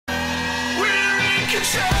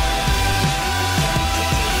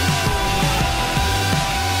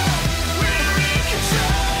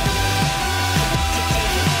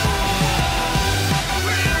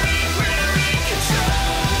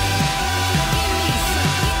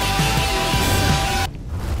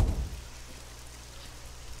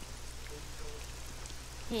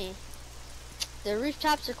The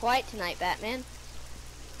rooftops are quiet tonight, Batman.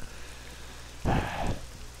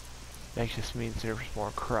 That just means there's more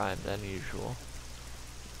crime than usual.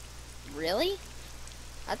 Really?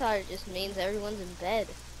 I thought it just means everyone's in bed.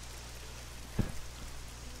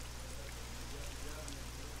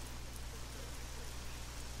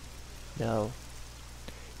 No.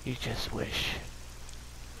 You just wish.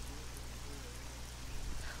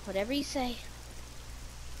 Whatever you say.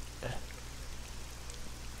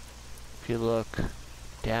 If you look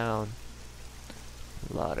down,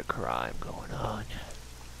 a lot of crime going on.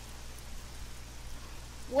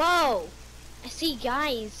 Whoa! I see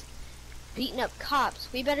guys beating up cops.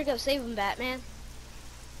 We better go save them, Batman.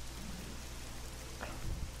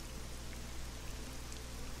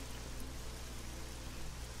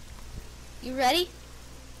 You ready?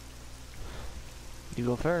 You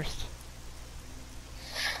go first.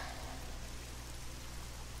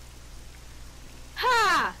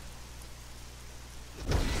 Ha!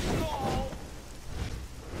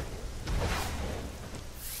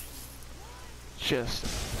 Just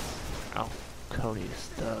Cody's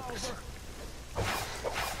thugs.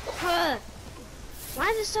 Huh. Why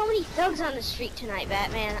are there so many thugs on the street tonight,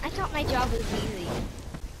 Batman? I thought my job was easy.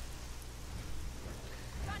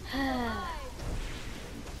 I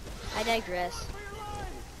digress.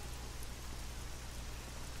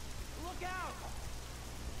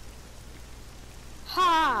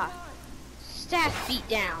 Ha! Staff beat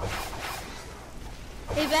down.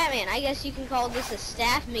 Hey Batman, I guess you can call this a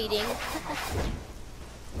staff meeting.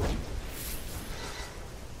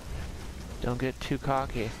 Don't get too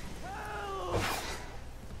cocky.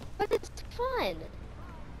 But it's fun.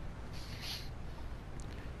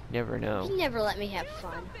 Never know. You never let me have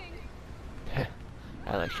fun.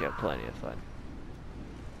 I let you have plenty of fun.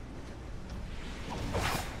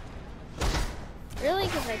 Really?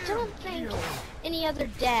 Because I don't think any other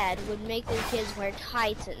dad would make their kids wear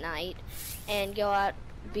tights at night and go out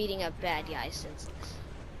beating up bad guys senseless.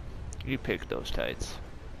 You picked those tights.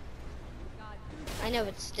 I know,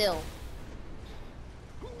 but still.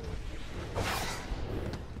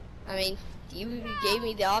 I mean, you gave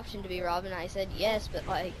me the option to be Robin, I said yes, but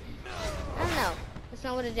like, I don't know. That's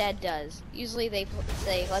not what a dad does. Usually they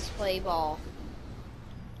say, let's play ball.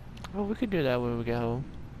 Well, we could do that when we get home.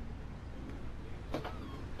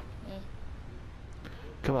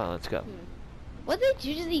 Come on, let's go. What did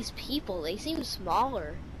they do to these people? They seem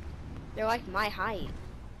smaller. They're like my height.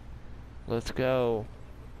 Let's go.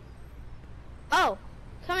 Oh,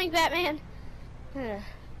 coming, Batman.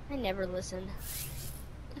 I never listen.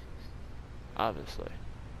 Obviously.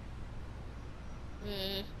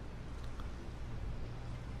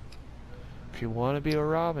 If you want to be a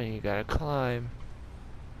Robin, you gotta climb.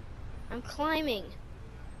 I'm climbing.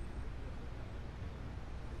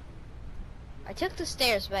 I took the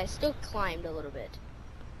stairs, but I still climbed a little bit.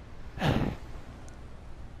 You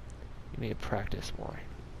need to practice more.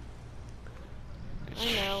 It's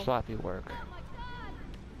I know. sloppy work.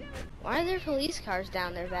 Why are there police cars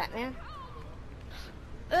down there, Batman?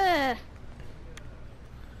 Ugh.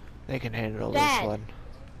 They can handle Dad. this one.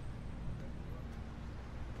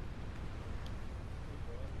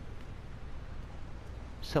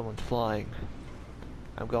 Someone's flying.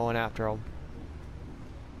 I'm going after them.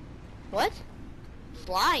 What?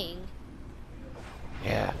 Flying?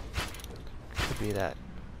 Yeah. Could be that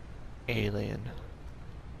alien.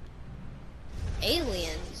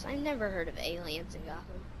 Aliens? I've never heard of aliens in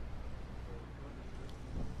Gotham.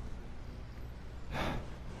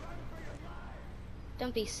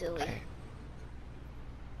 Don't be silly. Okay.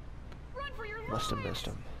 Must have missed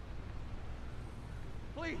him.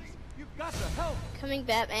 Please, you've got to help. Coming,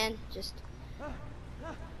 Batman. Just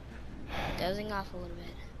dozing off a little bit.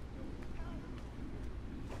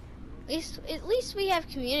 At least we have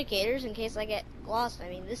communicators in case I get lost. I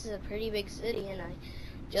mean, this is a pretty big city, and I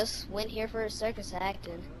just went here for a circus act,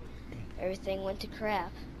 and everything went to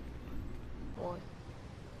crap. Boy.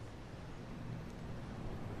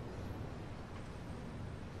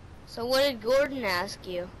 So what did Gordon ask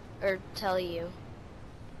you, or tell you?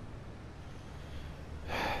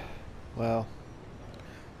 Well,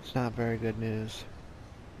 it's not very good news.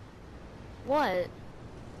 What?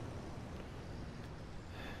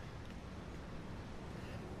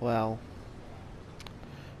 Well,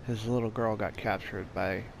 his little girl got captured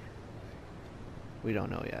by... we don't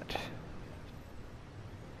know yet.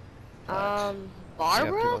 But you have to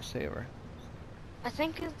Barbara? go save her. I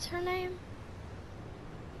think it's her name.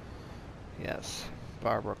 Yes,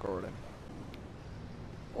 Barbara Gordon.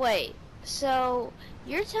 Wait, so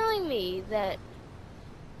you're telling me that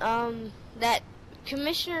that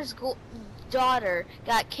Commissioner's daughter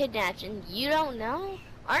got kidnapped and you don't know?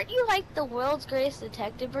 Aren't you like the world's greatest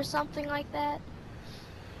detective or something like that?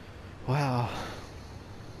 Wow.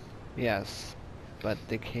 Yes, but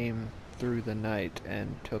they came through the night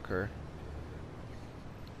and took her.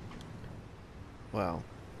 Well,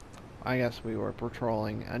 I guess we were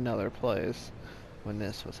patrolling another place when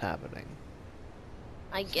this was happening.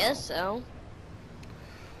 I guess so.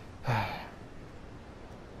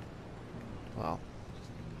 Well,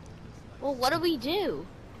 Well, what do we do?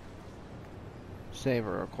 save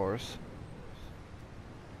her, of course.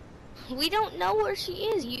 We don't know where she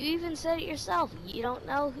is. You even said it yourself. You don't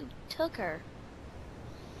know who took her.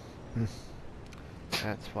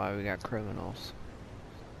 That's why we got criminals.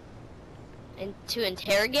 And to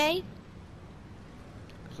interrogate?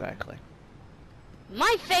 Exactly.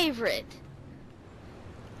 My favorite!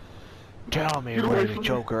 Tell me where the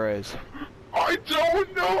Joker is. I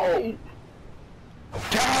don't know!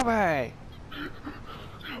 Tell me!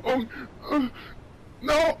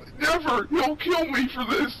 No, never! He'll kill me for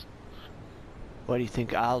this! What do you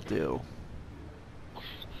think I'll do?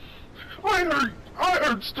 I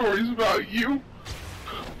heard stories about you.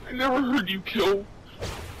 I never heard you kill.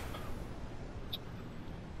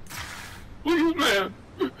 Please, man,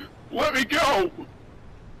 let me go!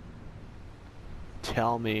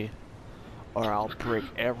 Tell me, or I'll break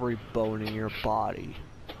every bone in your body.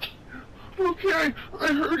 Okay, I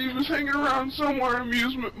heard he was hanging around somewhere in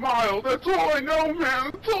Amusement Mile. That's all I know,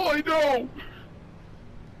 man. That's all I know.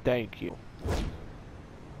 Thank you.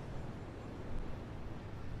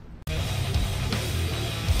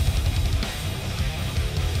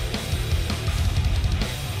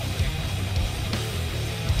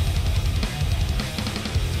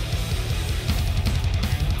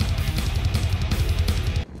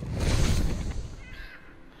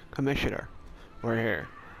 Commissioner, we're here.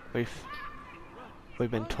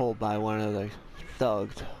 We've been told by one of the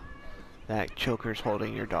thugs that Joker's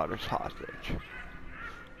holding your daughter's hostage.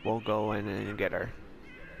 We'll go in and get her.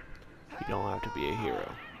 You don't have to be a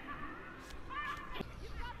hero.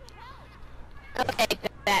 Okay,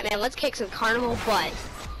 Batman, let's kick some carnival butt.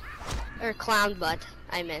 Or clown butt,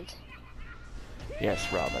 I meant.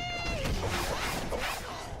 Yes, Robin.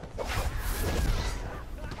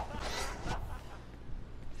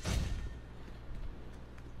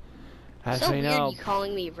 As So we weird know, you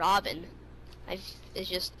calling me Robin. It's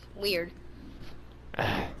just weird.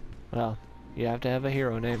 well, you have to have a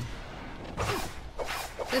hero name.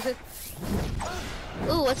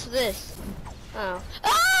 Ooh, what's this? Oh.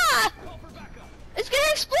 Ah! It's gonna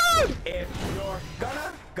explode! If you're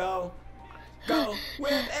gonna go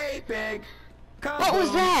with a big kaboom. What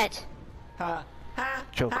was that? Ha, ha,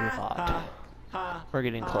 Joker ha, bot. ha, ha, We're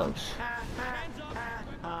getting close. ha, ha,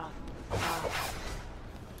 ha, ha.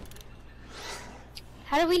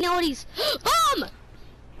 How do we know what he's... BOMB!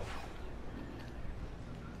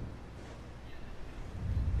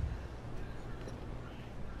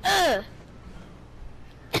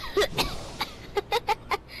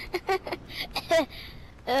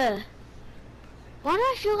 Ugh. Why do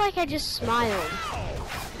I feel like I just smiled?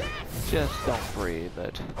 Just don't breathe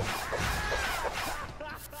it.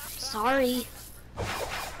 Sorry.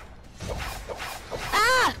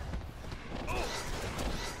 Ah!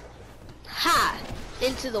 Ha!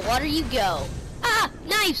 Into the water you go. Ah!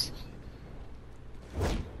 Knives!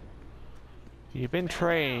 You've been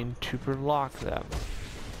trained to block them.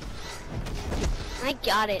 I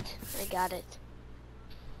got it. I got it.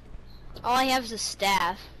 All I have is a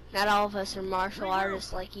staff. Not all of us are martial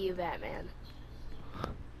artists like you, Batman.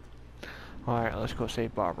 Alright, let's go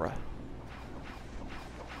save Barbara.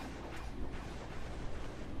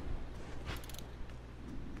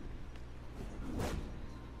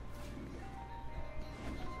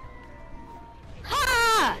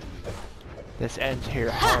 Ha! This ends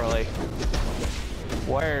here, Harley.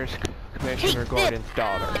 Where's Commissioner Take this. Gordon's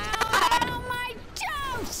daughter? Oh my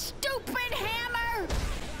Joe, stupid hammer!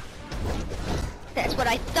 That's what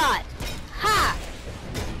I thought. Ha!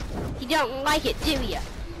 You don't like it, do ya?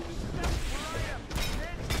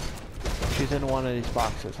 She's in one of these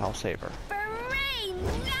boxes. I'll save her. Free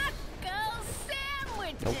knuckle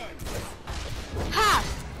sandwiches! Nope. Ha!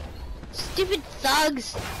 Stupid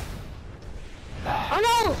thugs! Oh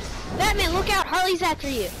no! Batman, look out! Harley's after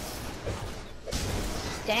you!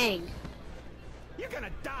 Dang. You're gonna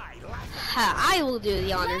die laughing. Ha! I will do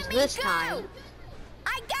the honors Let me this go. time.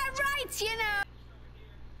 I got rights, you know!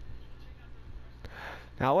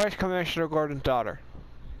 Now where's Commissioner Gordon's daughter?